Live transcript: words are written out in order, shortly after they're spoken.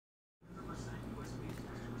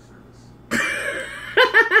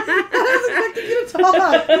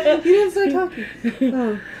talk. You didn't start talking.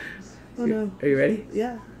 Oh no. Are you ready?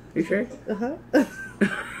 Yeah. Are you sure?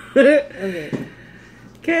 Okay.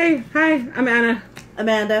 Okay. Hi, I'm Anna.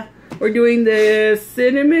 Amanda. We're doing the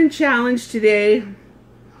cinnamon challenge today.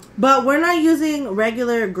 But we're not using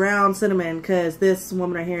regular ground cinnamon because this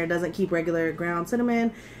woman right here doesn't keep regular ground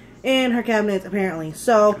cinnamon in her cabinets apparently.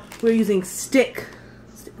 So we're using stick.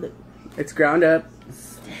 Look. It's ground up.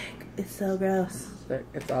 Stick. It's so gross.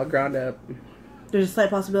 It's all ground up. There's a slight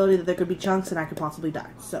possibility that there could be chunks and I could possibly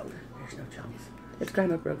die. So there's no chunks. It's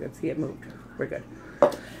ground up real good. See, it moved. We're good.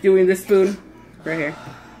 Doing this spoon right here.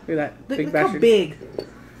 Look at that. look how big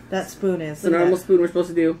that spoon is. It's the normal spoon we're supposed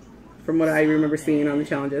to do, from what I remember seeing on the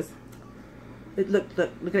challenges. Look at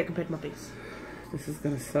it compared to my face. This is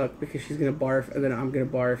gonna suck because she's gonna barf and then I'm gonna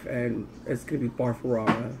barf and it's gonna be barf raw.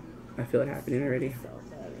 I feel it happening already.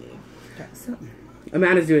 Okay. So,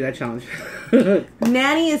 Amanda's doing that challenge.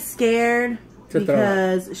 Nanny is scared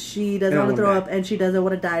because she doesn't want to throw up and she doesn't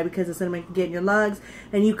want to die because the cinnamon can get in your lungs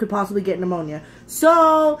and you could possibly get pneumonia.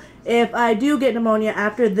 So if I do get pneumonia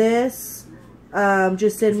after this,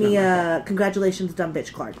 just send me a congratulations dumb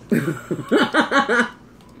bitch card.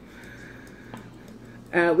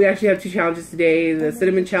 We actually have two challenges today, the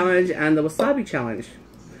cinnamon challenge and the wasabi challenge.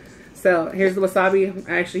 So here's the wasabi.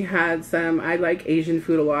 I actually had some, I like Asian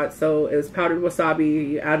food a lot, so it was powdered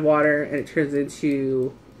wasabi, you add water and it turns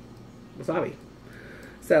into wasabi.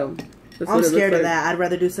 So I'm scared of that. I'd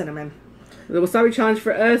rather do cinnamon. The wasabi challenge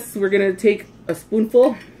for us, we're going to take a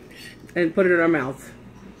spoonful and put it in our mouth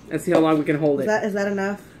and see how long we can hold it. Is that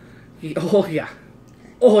enough? Oh yeah.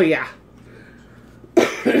 Oh yeah.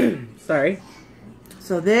 Sorry.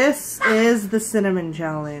 So this is the cinnamon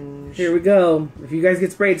challenge. Here we go. If you guys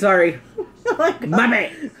get sprayed, sorry. Oh my God. My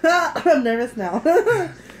bad. I'm nervous now.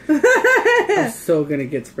 I'm so gonna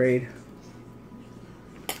get sprayed.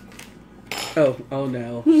 Oh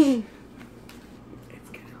no. It's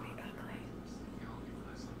gonna be ugly.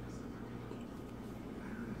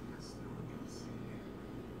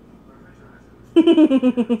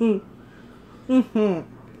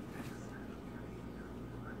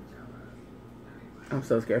 I'm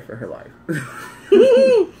so scared for her life.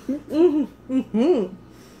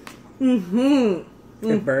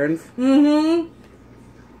 It burns.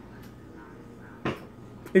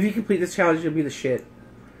 If you complete this challenge, you'll be the shit.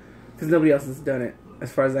 Because nobody else has done it,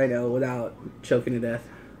 as far as I know, without choking to death.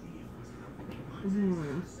 If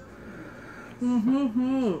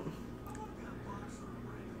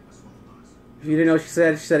you didn't know what she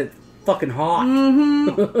said it's fucking hot.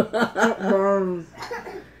 It burns.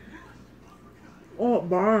 Oh, it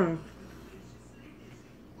burns.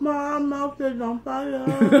 My mouth is on fire.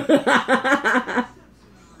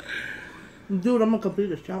 Dude, I'm gonna complete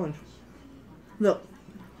this challenge. Look.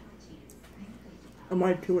 I'm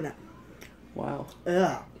already doing it. Wow.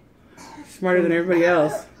 Yeah. Smarter than everybody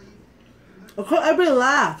else. Of course, everybody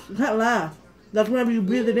laughs. You can't laugh. That's whenever you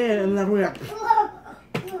breathe it in, and that's when you're...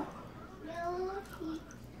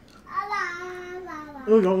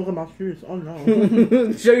 Oh, don't look at my shoes. Oh, no.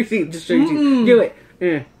 Show your teeth. Just show your teeth. Do it.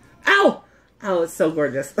 Yeah. Ow! Oh, it's so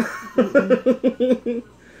gorgeous.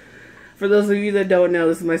 For those of you that don't know,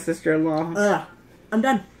 this is my sister-in-law. I'm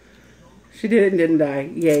done. She did it and didn't die.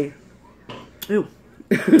 Yay. Ew.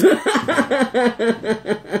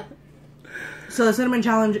 So the cinnamon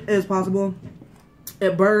challenge is possible.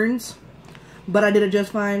 It burns, but I did it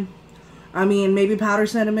just fine. I mean, maybe powdered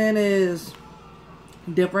cinnamon is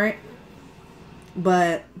different,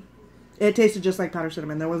 but it tasted just like powdered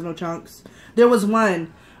cinnamon. There was no chunks. There was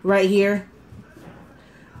one right here,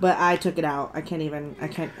 but I took it out. I can't.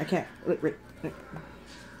 Right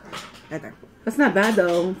there. That's not bad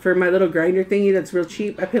though. For my little grinder thingy that's real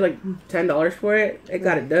cheap, I paid like $10 for it. It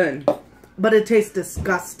got it done. But it tastes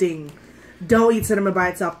disgusting. Don't eat cinnamon by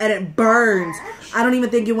itself. And it burns. I don't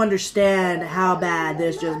even think you understand how bad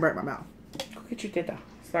this just burnt my mouth. Go get your tita.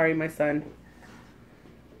 Sorry, my son.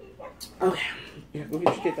 Okay. Yeah, go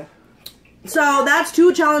get your tita. So that's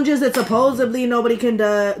two challenges that supposedly nobody can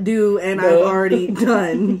do, and I've already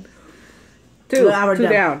done. Two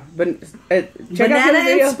down. But check out the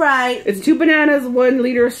video. And Sprite. It's 2 bananas, 1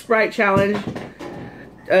 liter of Sprite challenge.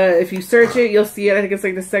 If you search it, you'll see it. I think it's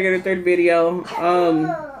like the second or third video.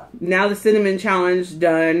 Now the cinnamon challenge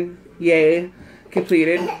done. Yay.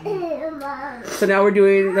 Completed. So now we're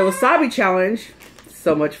doing the wasabi challenge.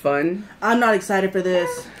 So much fun. I'm not excited for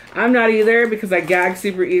this. I'm not either because I gag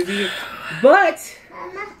super easy. But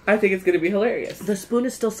I think it's going to be hilarious. The spoon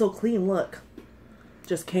is still so clean. Look.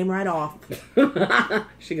 Just came right off.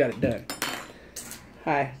 She got it done.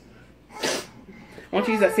 Hi. Why don't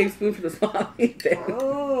you use that same spoon for the wasabi thing?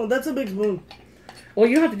 Oh, that's a big spoon. Well,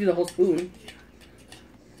 you don't have to do the whole spoon.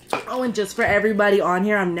 Oh, and just for everybody on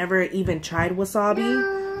here, I've never even tried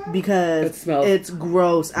wasabi because it's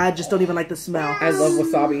gross. I just don't even like the smell. I love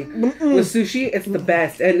wasabi. With sushi, it's the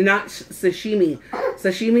best. And not sashimi.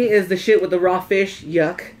 Sashimi is the shit with the raw fish.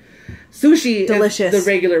 Yuck. Sushi delicious. Is the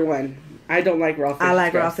regular one. I don't like raw fish. I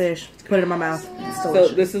like raw fish. Put it in my mouth. It's delicious.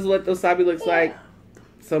 So this is what the wasabi looks like.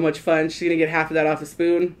 So much fun. She's going to get half of that off the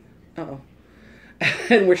spoon. Uh-oh.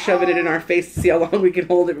 And we're shoving it in our face to see how long we can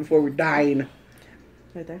hold it before we're dying.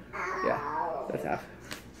 Right there? Yeah. That's half.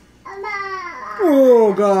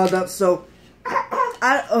 Oh, God. That's so...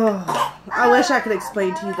 I wish I could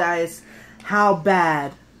explain to you guys how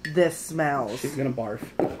bad this smells. She's going to barf.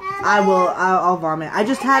 I'll vomit. I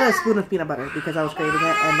just had a spoon of peanut butter because I was craving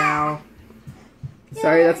it, and now...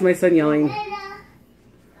 Sorry, that's my son yelling.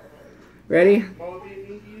 Ready?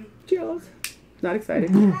 Cheers. Not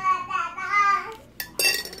excited.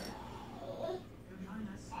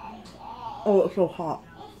 Oh, it's so hot.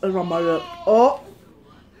 It's on my lips. Oh!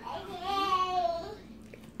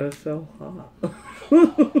 It's so hot.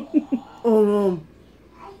 Oh, no.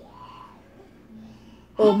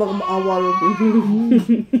 Oh, my God, I want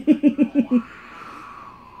it.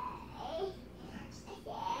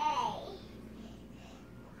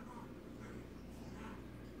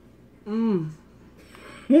 Mmm.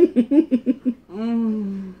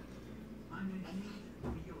 Mmm.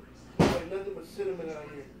 Nothing but cinnamon out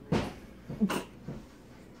here.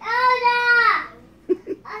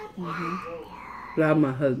 Love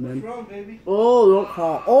my husband. What's wrong, baby? Oh, look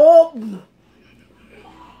hot. Oh!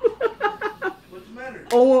 What's the matter?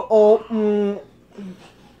 Oh, mm.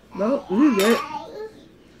 No, eat it.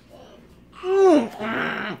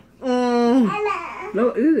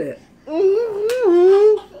 No, eat it.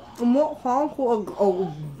 I'm not harmful.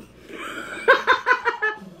 Oh.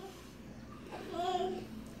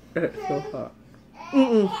 It's so hot.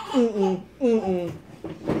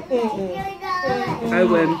 I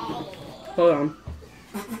win. Hold on.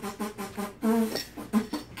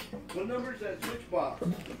 What number is that switch box?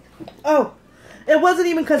 Oh, it wasn't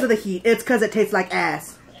even because of the heat. It's because it tastes like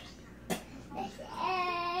ass.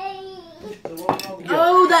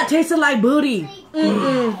 Oh, that tasted like booty.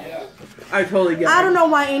 Yeah. I totally get it. I don't know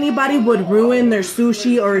why anybody would ruin their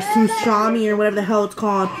sushi or sashimi or whatever the hell it's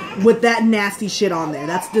called with that nasty shit on there.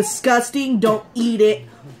 That's disgusting. Don't eat it.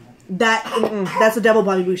 That's a double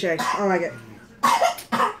body boucher. I don't like it.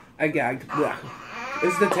 I gagged. Blech.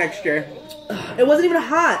 It's the texture. It wasn't even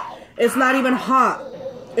hot. It's not even hot.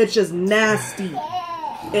 It's just nasty.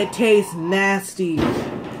 It tastes nasty.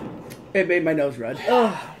 It made my nose red.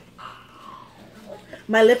 Ugh.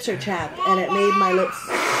 My lips are chapped, and it made my lips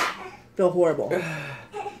feel horrible.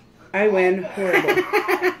 I win. Horrible.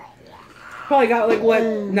 Probably got like, what,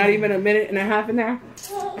 not even a minute and a half in there?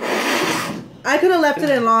 I could have left it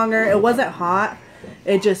in longer. It wasn't hot.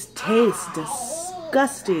 It just tastes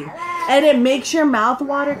disgusting. And it makes your mouth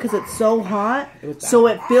water because it's so hot. So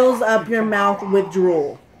it fills up your mouth with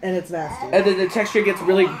drool. And it's nasty. And then the texture gets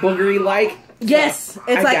really boogery-like. Yes.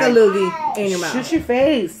 It's like a loogie in your mouth. Shush your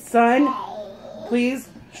face, son. Please,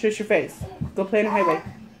 shush your face. Go play in the highway.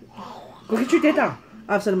 Go get your dick down.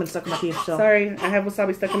 I have cinnamon stuck in my teeth, so. Sorry, I have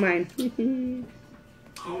wasabi stuck in mine. Can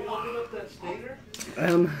we open up that stainer?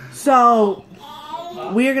 So,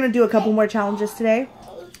 we are going to do a couple more challenges today.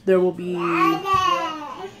 There will be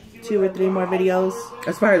 2 or 3 more videos.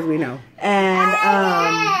 As far as we know. And,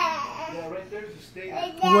 Yeah, right there's the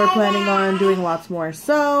stainer. we're planning on doing lots more.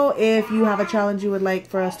 So, if you have a challenge you would like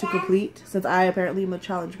for us to complete, since I apparently am a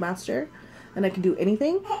challenge master, and I can do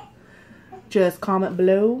anything, just comment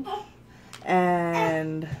below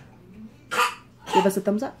and give us a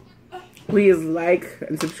thumbs up. Please like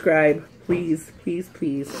and subscribe. Please, please,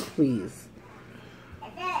 please, please.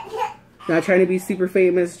 Not trying to be super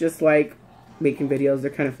famous, just like making videos.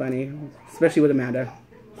 They're kind of funny, especially with Amanda.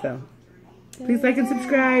 So, please like and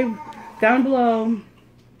subscribe down below.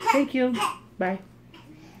 Thank you. Bye.